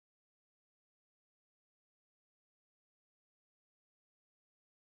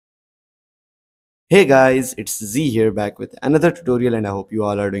Hey guys, it's Z here back with another tutorial and I hope you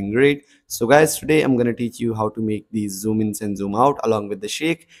all are doing great. So guys, today I'm going to teach you how to make these zoom ins and zoom out along with the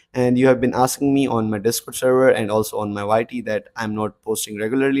shake. And you have been asking me on my Discord server and also on my YT that I'm not posting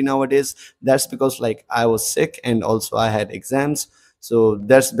regularly nowadays. That's because like I was sick and also I had exams. So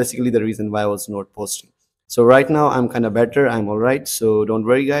that's basically the reason why I was not posting. So right now I'm kind of better. I'm all right. So don't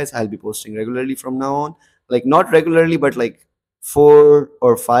worry guys, I'll be posting regularly from now on. Like not regularly, but like 4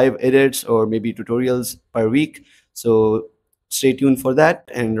 or 5 edits or maybe tutorials per week. So stay tuned for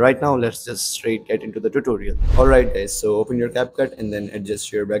that. And right now, let's just straight get into the tutorial. All right, guys. So open your CapCut and then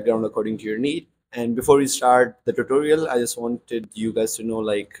adjust your background according to your need. And before we start the tutorial, I just wanted you guys to know,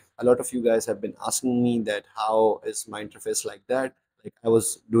 like a lot of you guys have been asking me that how is my interface like that. Like I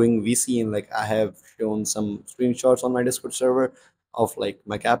was doing VC and like I have shown some screenshots on my Discord server of like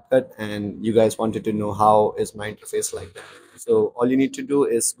my CapCut, and you guys wanted to know how is my interface like that. So all you need to do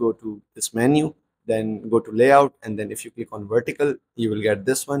is go to this menu, then go to layout, and then if you click on vertical, you will get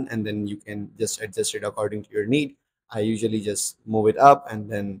this one, and then you can just adjust it according to your need. I usually just move it up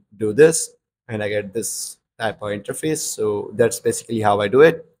and then do this, and I get this type of interface. So that's basically how I do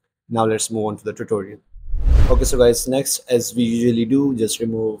it. Now let's move on to the tutorial. Okay, so guys, next, as we usually do, just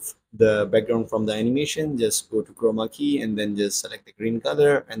remove the background from the animation. Just go to chroma key and then just select the green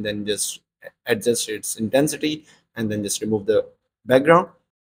color and then just adjust its intensity and then just remove the background.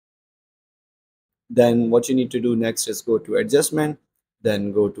 Then what you need to do next is go to adjustment,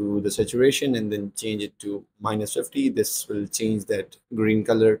 then go to the saturation and then change it to -50. This will change that green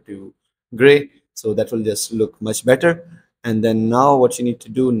color to gray, so that will just look much better. And then now what you need to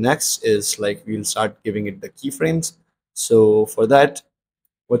do next is like we'll start giving it the keyframes. So for that,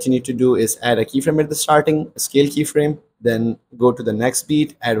 what you need to do is add a keyframe at the starting, a scale keyframe, then go to the next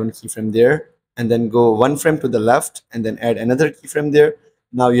beat, add one keyframe there, and then go one frame to the left and then add another keyframe there.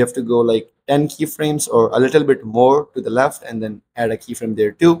 Now you have to go like 10 keyframes or a little bit more to the left and then add a keyframe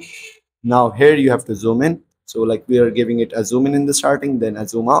there too. Now here you have to zoom in. So like we are giving it a zoom in the starting, then a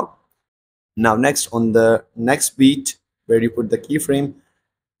zoom out. Now next on the next beat where you put the keyframe,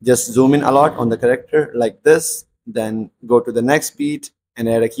 just zoom in a lot on the character like this, then go to the next beat and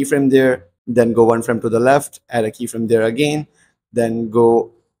add a keyframe there, then go one frame to the left, add a keyframe there again, then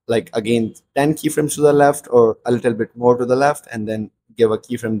go like again 10 keyframes to the left or a little bit more to the left, and then give a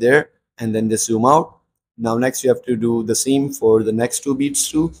keyframe there and then just zoom out. Now next you have to do the same for the next two beats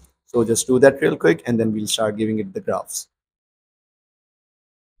too. So just do that real quick and then we'll start giving it the graphs.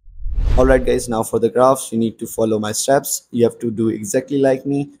 Alright guys, now for the graphs, you need to follow my steps. You have to do exactly like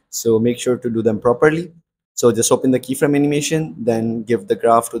me, so make sure to do them properly. So just open the keyframe animation, then give the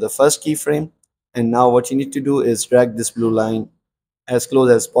graph to the first keyframe. And now what you need to do is drag this blue line as close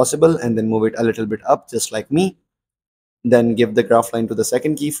as possible and then move it a little bit up just like me. Then give the graph line to the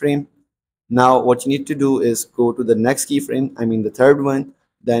second keyframe. Now what you need to do is go to the next keyframe, I mean the third one,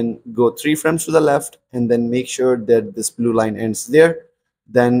 then go 3 frames to the left and then make sure that this blue line ends there.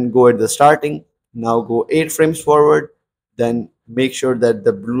 Then go at the starting. Now go 8 frames forward. Then make sure that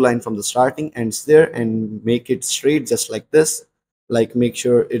the blue line from the starting ends there and make it straight just like this. Like make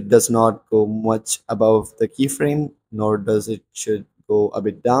sure it does not go much above the keyframe, nor does it should go a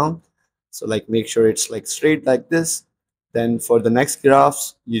bit down. So like make sure it's like straight like this. Then for the next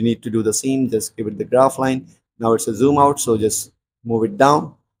graphs, you need to do the same. Just give it the graph line. Now it's a zoom out, so just move it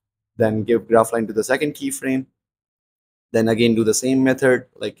down. Then give graph line to the second keyframe. Then again do the same method,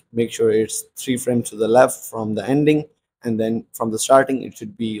 like make sure it's 3 frames to the left from the ending, and then from the starting it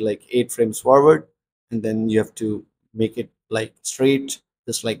should be like 8 frames forward, and then you have to make it like straight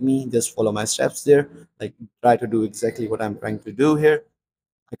just like me. Just follow my steps there, like try to do exactly what I'm trying to do here.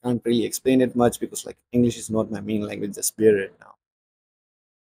 I can't really explain it much because like English is not my main language, just bear it now.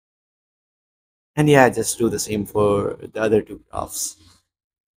 And yeah, just do the same for the other two graphs.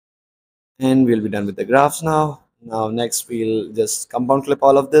 And we'll be done with the graphs now. Now next we'll just compound clip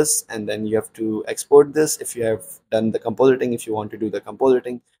all of this, and then you have to export this. If you have done the compositing, if you want to do the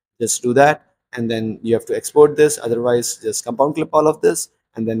compositing, just do that, and then you have to export this. Otherwise just compound clip all of this,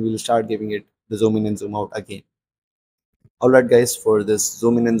 and then we'll start giving it the zoom in and zoom out again. Alright guys, for this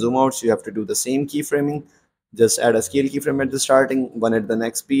zoom in and zoom outs, you have to do the same keyframing. Just add a scale keyframe at the starting, one at the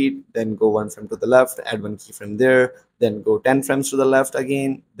next beat, then go 1 frame to the left, add one keyframe there, then go 10 frames to the left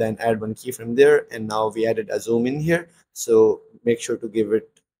again, then add one keyframe there, and now we added a zoom in here. So make sure to give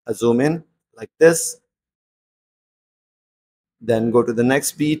it a zoom in like this. Then go to the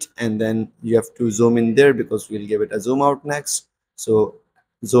next beat, and then you have to zoom in there because we'll give it a zoom out next. So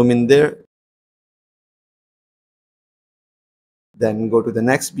zoom in there, then go to the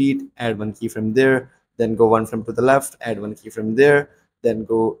next beat, add one keyframe there, then go 1 frame to the left, add one keyframe there, then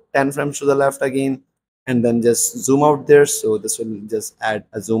go 10 frames to the left again, and then just zoom out there. So this will just add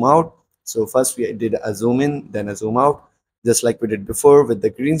a zoom out. So first we did a zoom in, then a zoom out, just like we did before with the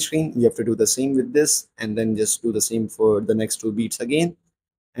green screen. You have to do the same with this, and then just do the same for the next two beats again.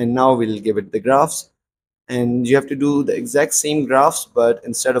 And now we'll give it the graphs, and you have to do the exact same graphs, but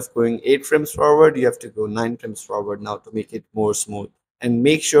instead of going 8 frames forward, you have to go 9 frames forward now to make it more smooth. And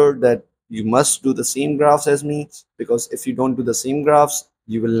make sure that you must do the same graphs as me, because if you don't do the same graphs,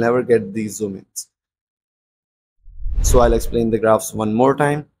 you will never get these zoom ins. So I'll explain the graphs one more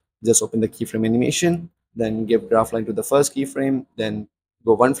time. Just open the keyframe animation, then give graph line to the first keyframe, then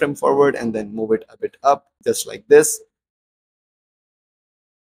go 1 frame forward and then move it a bit up, just like this.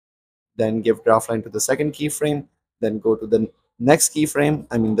 Then give graph line to the second keyframe, then go to the next keyframe,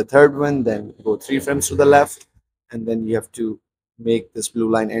 I mean the third one, then go 3 frames to the left, and then you have to make this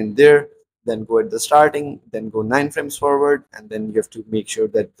blue line end there, then go at the starting, then go 9 frames forward, and then you have to make sure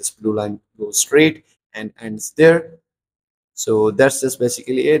that this blue line goes straight and ends there. So that's just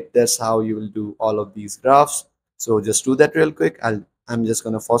basically it. That's how you will do all of these graphs. So just do that real quick. I'm just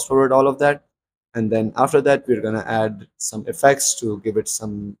gonna fast forward all of that, and then after that we're gonna add some effects to give it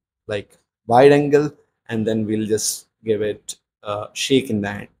some like wide angle, and then we'll just give it a shake in the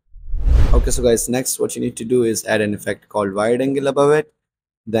end. Okay, so guys, next what you need to do is add an effect called wide angle above it.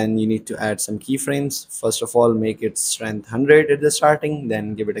 Then you need to add some keyframes. First of all, make its strength 100 at the starting,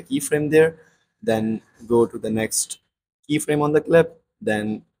 then give it a keyframe there, then go to the next keyframe on the clip,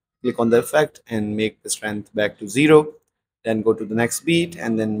 then click on the effect and make the strength back to 0, then go to the next beat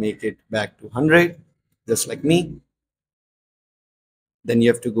and then make it back to 100, just like me. Then you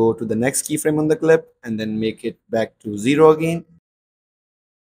have to go to the next keyframe on the clip and then make it back to 0 again,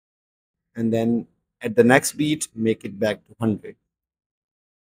 and then at the next beat make it back to 100.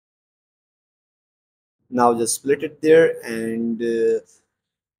 Now just split it there, and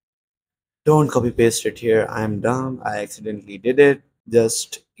don't copy paste it here. I'm dumb, I accidentally did it.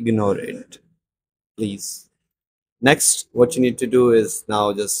 Just ignore it, please. Next, what you need to do is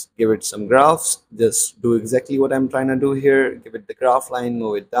now just give it some graphs. Just do exactly what I'm trying to do here. Give it the graph line,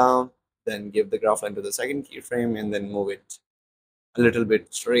 move it down, then give the graph line to the second keyframe and then move it a little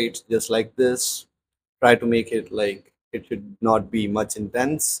bit straight, just like this. Try to make it like it should not be much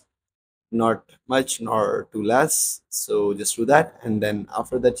intense, not much nor too less. So just do that, and then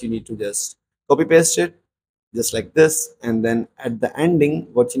after that you need to just copy paste it just like this, and then at the ending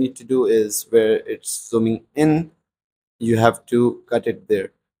what you need to do is where it's zooming in, you have to cut it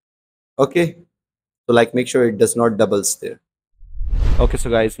there. Okay, so like make sure it does not doubles there. Okay, so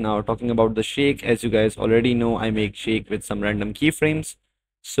guys, now talking about the shake, as you guys already know, I make shake with some random keyframes.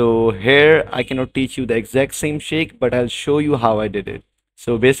 So here I cannot teach you the exact same shake, but I'll show you how I did it.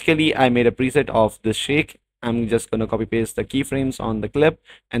 So basically I made a preset of this shake. I'm just gonna copy paste the keyframes on the clip,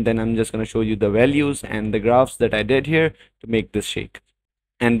 and then I'm just gonna show you the values and the graphs that I did here to make this shake.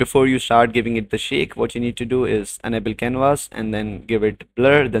 And before you start giving it the shake, what you need to do is enable canvas and then give it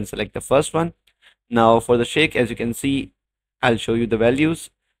blur, then select the first one. Now for the shake, as you can see, I'll show you the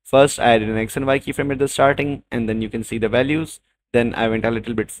values. First, I added an X and Y keyframe at the starting, and then you can see the values. Then I went a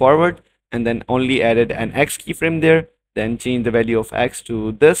little bit forward and then only added an X keyframe there, then changed the value of X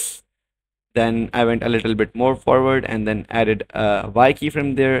to this. Then I went a little bit more forward and then added a Y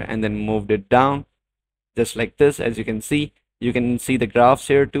keyframe there and then moved it down just like this. As you can see the graphs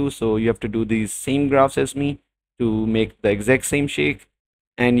here too, so you have to do these same graphs as me to make the exact same shake.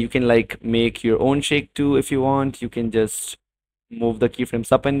 And you can like make your own shake too if you want. You can just move the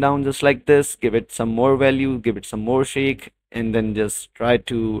keyframes up and down just like this, give it some more value, give it some more shake, and then just try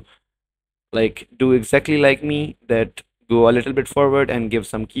to like do exactly like me, that go a little bit forward and give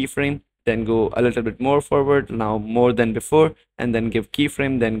some keyframe, then go a little bit more forward, now more than before, and then give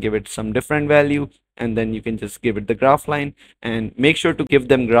keyframe, then give it some different value, and then you can just give it the graph line. And make sure to give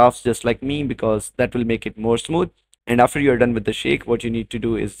them graphs just like me, because that will make it more smooth. And after you're done with the shake, what you need to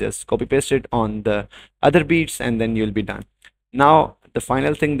do is just copy paste it on the other beats, and then you'll be done. Now the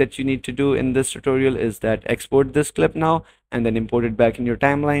final thing that you need to do in this tutorial is that export this clip now and then import it back in your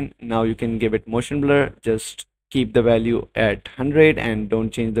timeline. Now you can give it motion blur, just keep the value at 100 and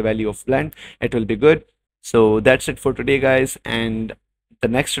don't change the value of blend, it will be good. So that's it for today guys, and the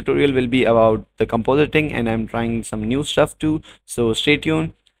next tutorial will be about the compositing, and I'm trying some new stuff too, so stay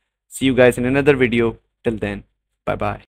tuned. See you guys in another video. Till then, bye bye.